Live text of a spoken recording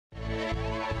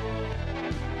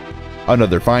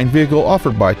Another fine vehicle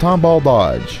offered by Tomball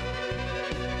Dodge.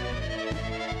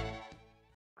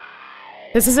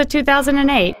 This is a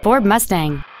 2008 Ford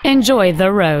Mustang. Enjoy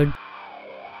the road.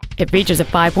 It features a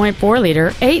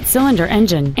 5.4-liter 8-cylinder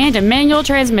engine and a manual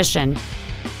transmission.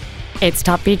 Its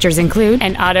top features include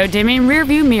an auto-dimming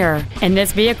rearview mirror, and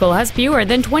this vehicle has fewer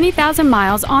than 20,000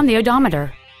 miles on the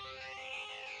odometer.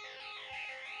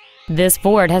 This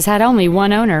Ford has had only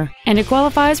one owner, and it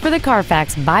qualifies for the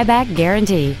Carfax buyback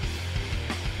guarantee.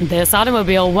 This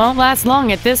automobile won't last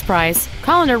long at this price.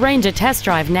 Call and arrange a test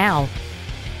drive now.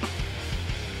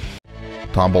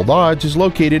 Tomball Dodge is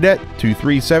located at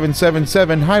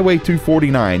 23777 Highway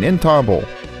 249 in Tomball.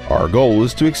 Our goal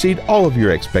is to exceed all of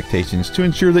your expectations to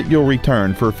ensure that you'll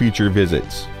return for future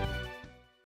visits.